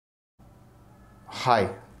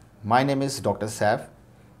Hi, my name is Dr. Saif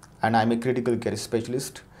and I am a critical care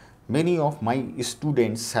specialist. Many of my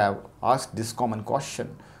students have asked this common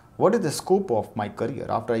question: what is the scope of my career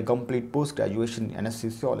after I complete post-graduation in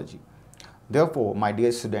anesthesiology? Therefore, my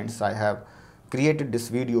dear students, I have created this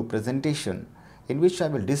video presentation in which I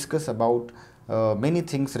will discuss about many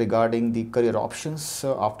things regarding the career options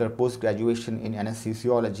after post-graduation in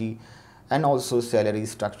anesthesiology and also salary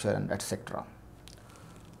structure and etc.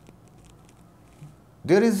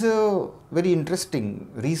 There is a very interesting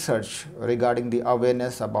research regarding the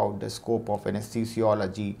awareness about the scope of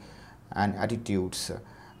anesthesiology and attitudes,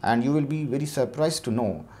 and you will be very surprised to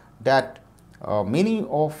know that many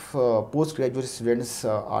of postgraduate students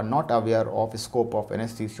are not aware of the scope of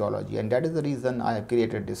anesthesiology, and that is the reason I have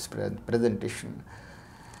created this presentation.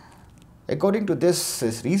 According to this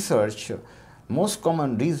research, most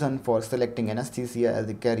common reason for selecting anesthesia as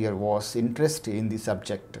a career was interest in the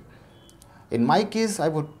subject. In my case, I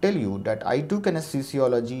would tell you that I took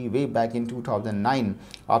anesthesiology way back in 2009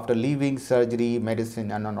 after leaving surgery,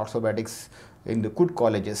 medicine and orthopedics in the good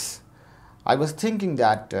colleges. I was thinking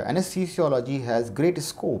that anesthesiology has great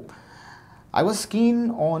scope. I was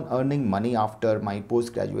keen on earning money after my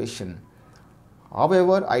post-graduation.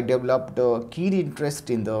 However, I developed a keen interest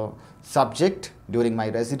in the subject during my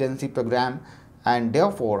residency program, and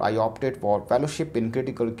therefore I opted for fellowship in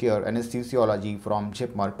critical care anesthesiology from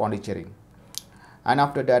JIPMER, Pondicherry. And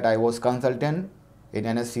after that I was consultant in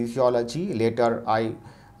anesthesiology. Later I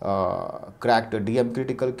cracked the DM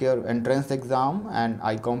critical care entrance exam and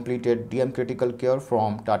I completed DM critical care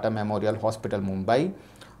from Tata Memorial Hospital, Mumbai.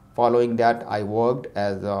 Following that I worked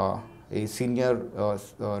as a senior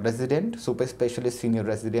resident, super specialist senior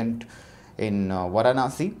resident in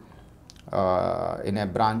Varanasi in a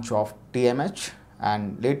branch of TMH,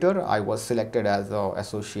 and later I was selected as an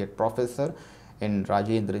associate professor in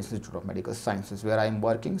Rajendra Institute of Medical Sciences, where I am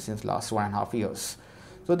working since last 1.5 years.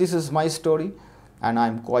 So this is my story, and I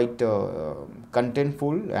am quite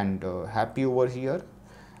contentful and happy over here.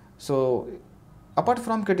 So apart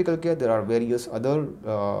from critical care, there are various other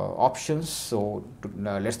options. So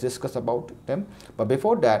let's discuss about them. But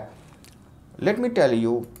before that, let me tell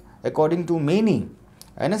you, according to many,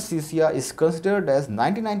 anesthesia is considered as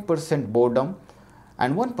 99% boredom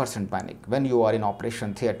and 1% panic when you are in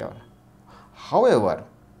operation theatre. However,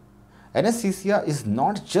 anesthesia is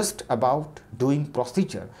not just about doing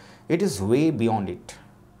procedure, it is way beyond it.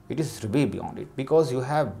 It is way beyond it because you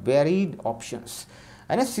have varied options.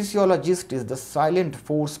 Anesthesiologist is the silent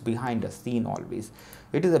force behind the scene always.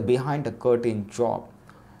 It is a behind the curtain job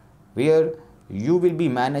where you will be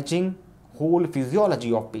managing whole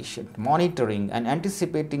physiology of patient, monitoring and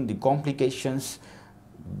anticipating the complications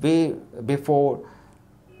way before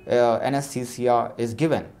anesthesia is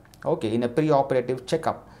given. Okay, in a pre-operative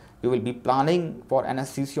checkup, you will be planning for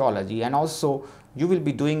anesthesiology, and also you will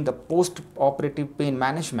be doing the post-operative pain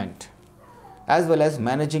management as well as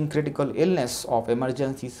managing critical illness of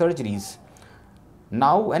emergency surgeries.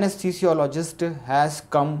 Now, anesthesiologist has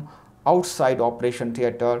come outside operation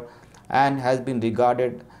theatre and has been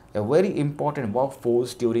regarded a very important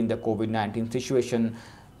workforce during the COVID-19 situation,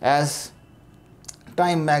 as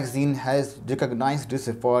Time magazine has recognized this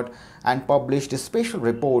effort and published a special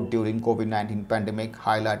report during COVID-19 pandemic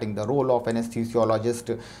highlighting the role of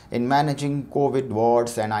anesthesiologist in managing COVID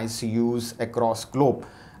wards and ICUs across globe,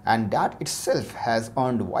 and that itself has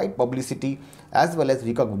earned wide publicity as well as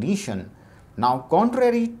recognition. Now,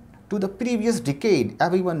 contrary to the previous decade,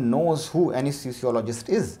 everyone knows who anesthesiologist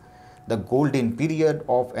is. The golden period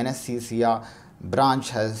of anesthesia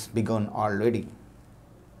branch has begun already.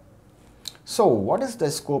 So, what is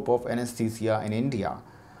the scope of anesthesia in India?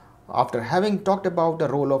 After having talked about the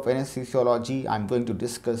role of anesthesiology, I am going to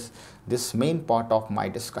discuss this main part of my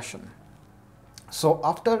discussion. So,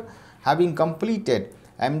 after having completed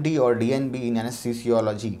MD or DNB in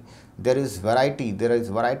anesthesiology, there is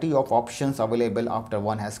variety of options available after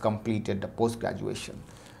one has completed the post graduation.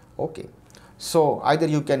 Okay, so either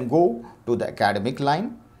you can go to the academic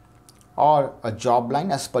line or a job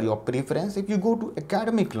line as per your preference. If you go to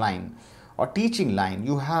academic line or teaching line,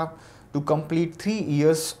 you have to complete 3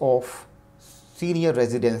 years of senior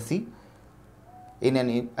residency in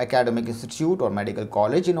an academic institute or medical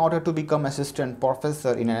college in order to become assistant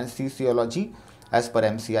professor in anesthesiology as per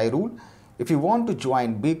MCI rule. If you want to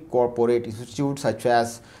join big corporate institutes such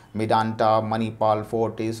as Medanta, Manipal,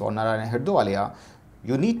 Fortis or Narayana Hridayalaya,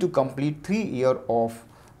 you need to complete 3 years of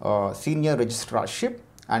senior registrarship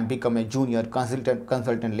and become a junior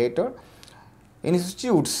consultant later. In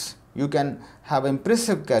institutes, you can have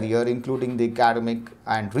impressive career including the academic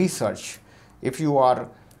and research. If you are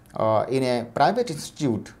in a private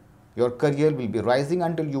institute, Your career will be rising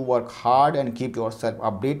until you work hard and keep yourself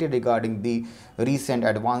updated regarding the recent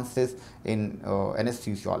advances in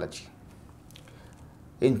anesthesiology.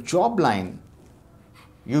 In job line,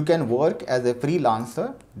 you can work as a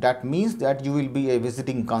freelancer. That means that you will be a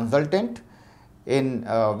visiting consultant in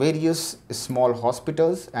various small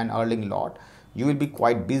hospitals and earning lot. You will be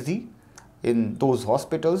quite busy in those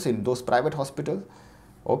hospitals, in those private hospitals.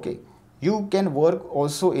 Okay. You can work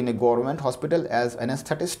also in a government hospital as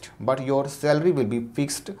anesthetist, but your salary will be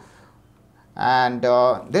fixed. And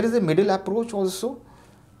there is a middle approach also,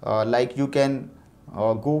 like you can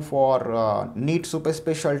go for NEET super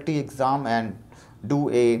specialty exam and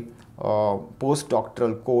do a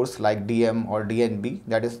postdoctoral course like DM or DNB,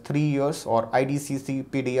 that is 3 years, or IDCC,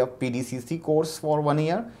 PDF, PDCC course for 1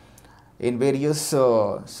 year in various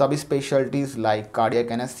subspecialties like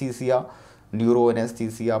cardiac anesthesia, neuro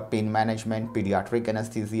anesthesia, pain management, pediatric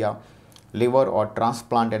anesthesia, liver or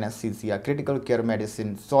transplant anesthesia, critical care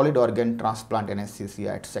medicine, solid organ transplant anesthesia,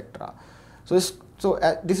 etc. So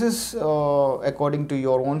this is according to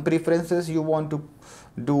your own preferences. You want to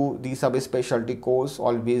do the subspecialty course,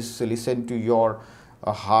 always listen to your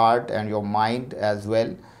heart and your mind as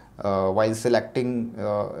well while selecting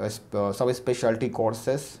subspecialty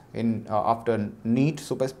courses in after NEET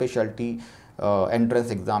super specialty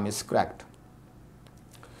entrance exam is cracked.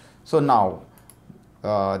 So now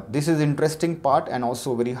this is interesting part and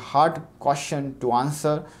also very hard question to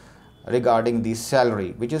answer regarding the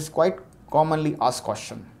salary, which is quite commonly asked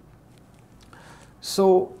question.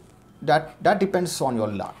 So that depends on your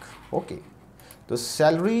luck. Okay, the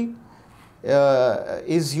salary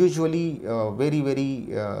is usually very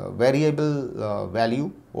variable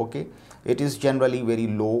value. Okay, it is generally very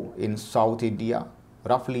low in South India,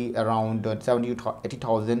 roughly around 70 to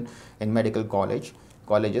 80,000 in medical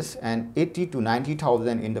colleges and 80 to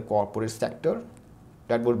 90,000 in the corporate sector.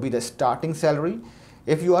 That would be the starting salary.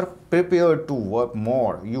 If you are prepared to work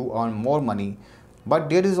more, you earn more money, but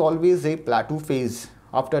there is always a plateau phase.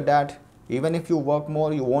 After that, even if you work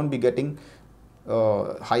more, you won't be getting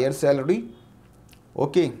higher salary.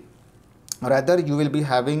 Okay, rather you will be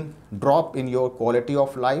having drop in your quality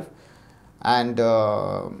of life, and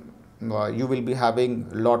you will be having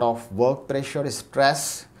lot of work pressure,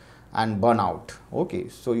 stress and burnout. Okay,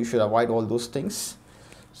 so you should avoid all those things.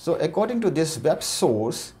 So according to this web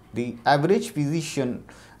source, the average physician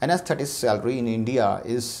anesthetist salary in India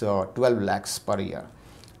is 12 lakhs per year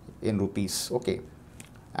in rupees. Okay,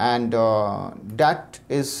 and that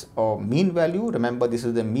is a mean value. Remember, this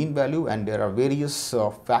is the mean value, and there are various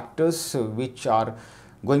factors which are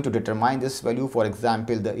going to determine this value. For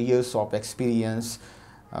example, the years of experience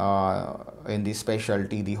in the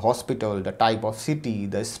specialty, the hospital, the type of city,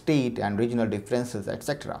 the state and regional differences,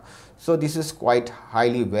 etc. So this is quite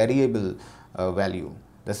highly variable value,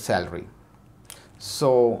 the salary.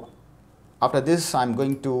 So after this, I'm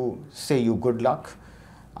going to say you good luck.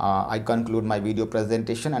 I conclude my video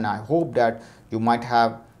presentation, and I hope that you might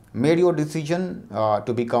have made your decision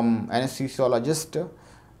to become anesthesiologist.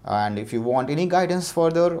 And if you want any guidance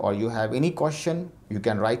further or you have any question, you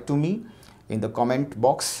can write to me in the comment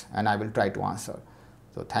box and I will try to answer.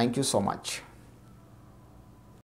 So thank you so much.